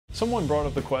Someone brought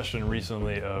up the question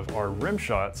recently of, are rim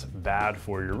shots bad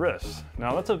for your wrists?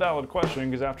 Now that's a valid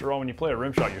question because after all, when you play a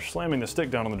rim shot, you're slamming the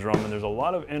stick down on the drum and there's a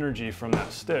lot of energy from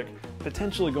that stick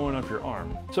potentially going up your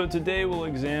arm. So today we'll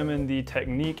examine the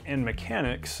technique and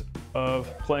mechanics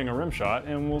of playing a rim shot,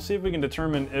 and we'll see if we can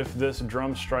determine if this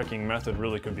drum striking method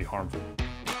really could be harmful.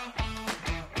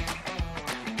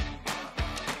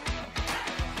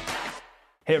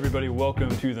 Hey everybody, welcome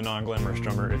to The Non-Glamorous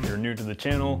Drummer. If you're new to the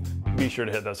channel, be sure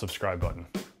to hit that subscribe button.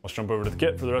 Let's jump over to the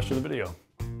kit for the rest of the video.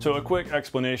 So a quick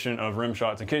explanation of rim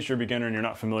shots, in case you're a beginner and you're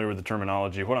not familiar with the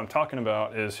terminology. What I'm talking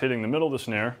about is hitting the middle of the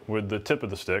snare with the tip of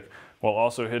the stick, while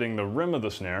also hitting the rim of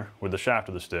the snare with the shaft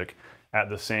of the stick at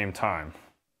the same time.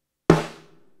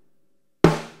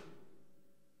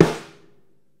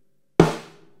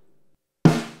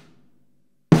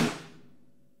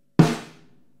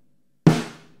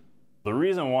 The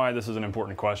reason why this is an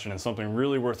important question and something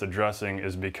really worth addressing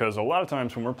is because a lot of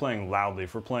times when we're playing loudly,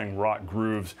 if we're playing rock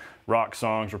grooves, rock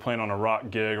songs, we're playing on a rock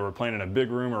gig, or we're playing in a big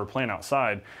room, or we're playing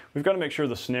outside, we've got to make sure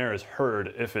the snare is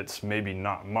heard if it's maybe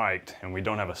not mic'd and we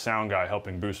don't have a sound guy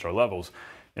helping boost our levels.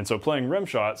 And so playing rim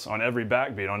shots on every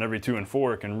backbeat, on every 2 and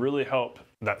 4, can really help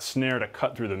that snare to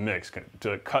cut through the mix,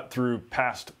 to cut through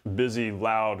past busy,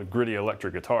 loud, gritty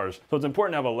electric guitars. So it's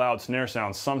important to have a loud snare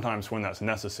sound sometimes when that's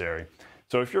necessary.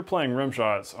 So if you're playing rim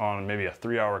shots on maybe a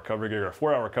 3-hour cover gig or a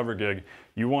 4-hour cover gig,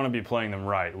 you want to be playing them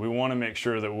right. We want to make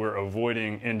sure that we're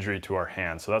avoiding injury to our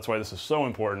hands. So that's why this is so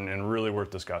important and really worth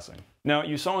discussing. Now,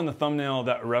 you saw in the thumbnail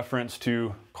that reference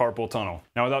to carpal tunnel.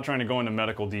 Now, without trying to go into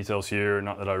medical details here,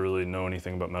 not that I really know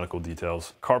anything about medical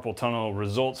details, carpal tunnel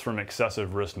results from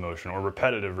excessive wrist motion or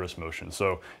repetitive wrist motion.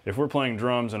 So if we're playing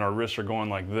drums and our wrists are going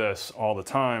like this all the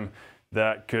time,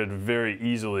 that could very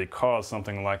easily cause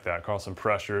something like that, cause some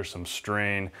pressure, some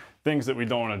strain, things that we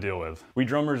don't want to deal with. We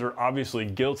drummers are obviously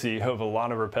guilty of a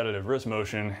lot of repetitive wrist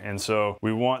motion, and so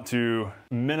we want to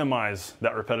minimize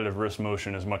that repetitive wrist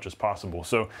motion as much as possible.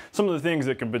 So some of the things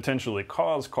that can potentially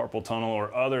cause carpal tunnel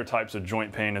or other types of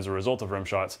joint pain as a result of rim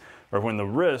shots are when the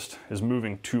wrist is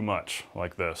moving too much,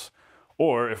 like this.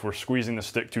 Or if we're squeezing the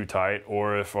stick too tight,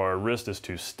 or if our wrist is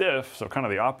too stiff, so kind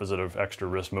of the opposite of extra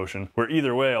wrist motion, where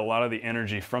either way, a lot of the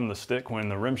energy from the stick when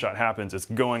the rim shot happens, it's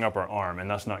going up our arm, and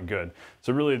that's not good.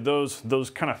 So really those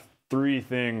kind of 3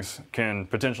 things can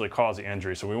potentially cause the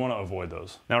injury, so we want to avoid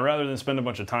those. Now, rather than spend a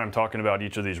bunch of time talking about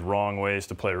each of these wrong ways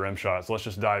to play rim shots, let's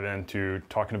just dive into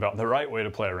talking about the right way to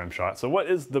play a rim shot. So what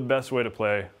is the best way to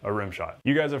play a rim shot?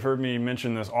 You guys have heard me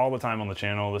mention this all the time on the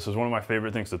channel. This is one of my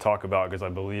favorite things to talk about because I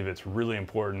believe it's really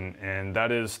important, and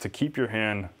that is to keep your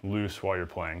hand loose while you're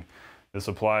playing. This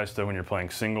applies to when you're playing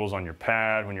singles on your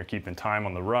pad, when you're keeping time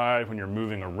on the ride, when you're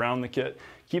moving around the kit.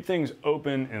 Keep things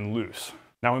open and loose.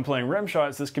 Now, when playing rim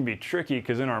shots, this can be tricky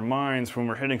because in our minds, when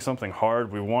we're hitting something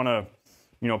hard, we want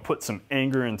to, put some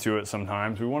anger into it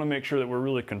sometimes. We want to make sure that we're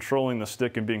really controlling the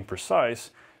stick and being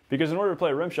precise, because in order to play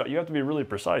a rim shot, you have to be really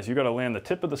precise. You got to land the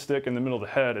tip of the stick in the middle of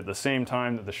the head at the same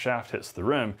time that the shaft hits the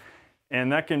rim.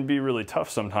 And that can be really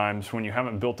tough sometimes when you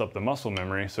haven't built up the muscle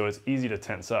memory, so it's easy to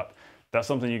tense up. That's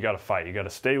something you got to fight. You got to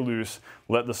stay loose,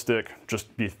 let the stick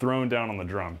just be thrown down on the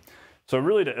drum. So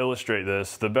really, to illustrate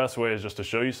this, the best way is just to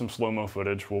show you some slow-mo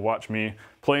footage. We'll watch me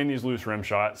playing these loose rim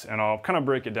shots, and I'll kind of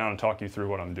break it down and talk you through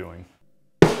what I'm doing.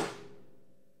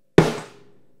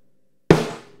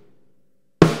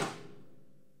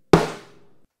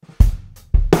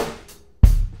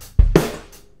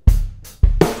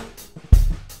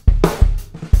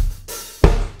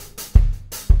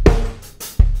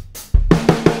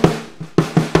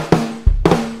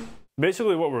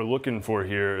 Basically, what we're looking for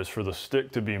here is for the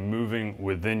stick to be moving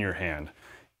within your hand.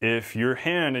 If your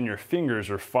hand and your fingers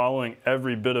are following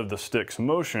every bit of the stick's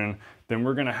motion, then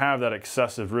we're going to have that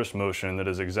excessive wrist motion that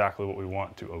is exactly what we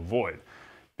want to avoid.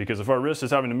 Because if our wrist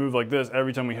is having to move like this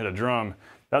every time we hit a drum,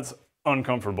 that's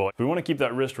uncomfortable. We want to keep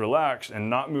that wrist relaxed and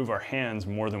not move our hands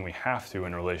more than we have to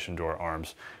in relation to our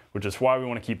arms, which is why we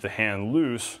want to keep the hand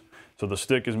loose so the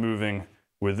stick is moving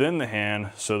within the hand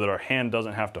so that our hand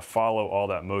doesn't have to follow all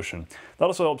that motion. That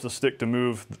also helps the stick to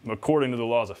move according to the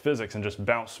laws of physics and just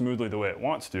bounce smoothly the way it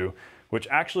wants to, which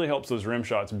actually helps those rim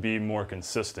shots be more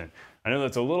consistent. I know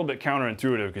that's a little bit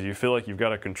counterintuitive because you feel like you've got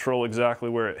to control exactly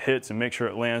where it hits and make sure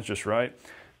it lands just right,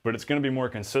 but it's going to be more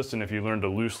consistent if you learn to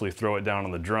loosely throw it down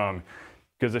on the drum.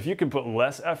 Because if you can put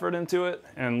less effort into it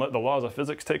and let the laws of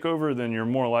physics take over, then you're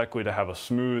more likely to have a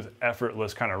smooth,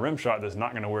 effortless kind of rim shot that's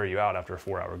not going to wear you out after a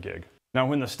 4-hour gig. Now,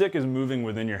 when the stick is moving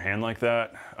within your hand like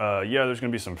that, yeah, there's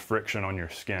going to be some friction on your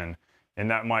skin. and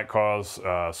that might cause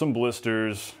some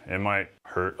blisters. It might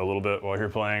hurt a little bit while you're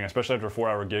playing, especially after a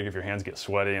 4-hour gig if your hands get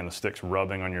sweaty and the stick's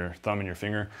rubbing on your thumb and your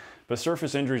finger. But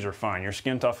surface injuries are fine. Your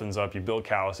skin toughens up, you build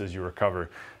calluses, you recover.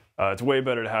 It's way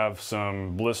better to have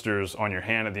some blisters on your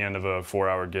hand at the end of a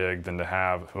 4-hour gig than to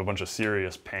have a bunch of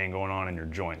serious pain going on in your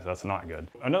joints. That's not good.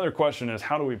 Another question is,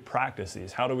 how do we practice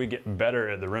these? How do we get better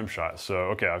at the rim shots? So,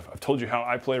 okay, I've told you how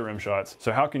I play rim shots.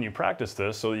 So how can you practice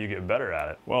this so that you get better at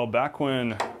it? Well, back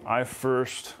when I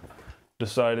first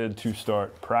decided to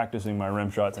start practicing my rim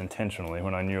shots intentionally,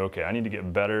 when I knew, okay, I need to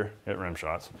get better at rim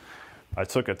shots, I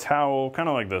took a towel, kind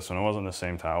of like this one. It wasn't the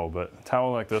same towel, but a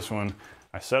towel like this one.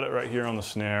 I set it right here on the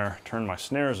snare, turned my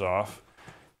snares off,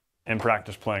 and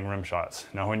practice playing rim shots.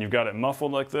 Now, when you've got it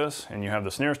muffled like this and you have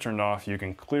the snares turned off, you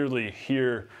can clearly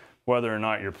hear whether or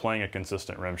not you're playing a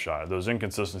consistent rim shot. Those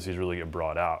inconsistencies really get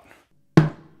brought out.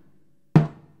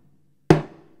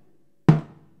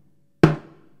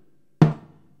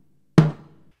 But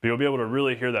you'll be able to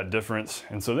really hear that difference,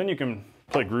 and so then you can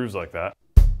play grooves like that.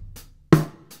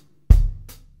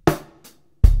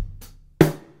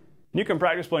 You can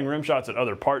practice playing rim shots at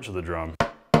other parts of the drum.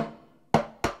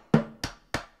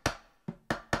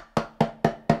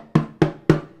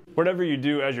 Whatever you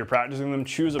do as you're practicing them,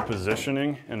 choose a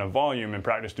positioning and a volume and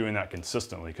practice doing that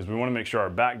consistently, because we want to make sure our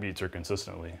backbeats are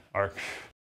consistent.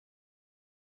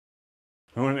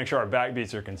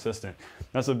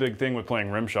 That's a big thing with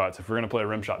playing rim shots. If we're going to play a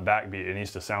rim shot backbeat, it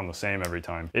needs to sound the same every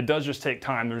time. It does just take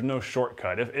time. There's no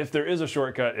shortcut. If there is a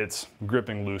shortcut, it's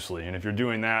gripping loosely. And if you're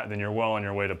doing that, then you're well on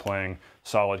your way to playing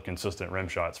solid, consistent rim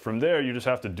shots. From there, you just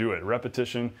have to do it.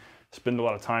 Repetition, spend a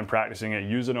lot of time practicing it,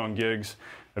 use it on gigs.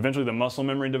 Eventually the muscle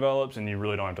memory develops and you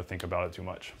really don't have to think about it too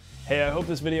much. Hey, I hope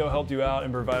this video helped you out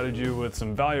and provided you with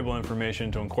some valuable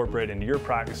information to incorporate into your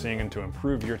practicing and to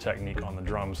improve your technique on the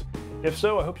drums. If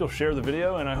so, I hope you'll share the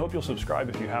video and I hope you'll subscribe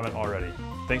if you haven't already.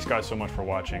 Thanks guys so much for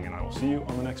watching, and I will see you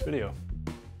on the next video.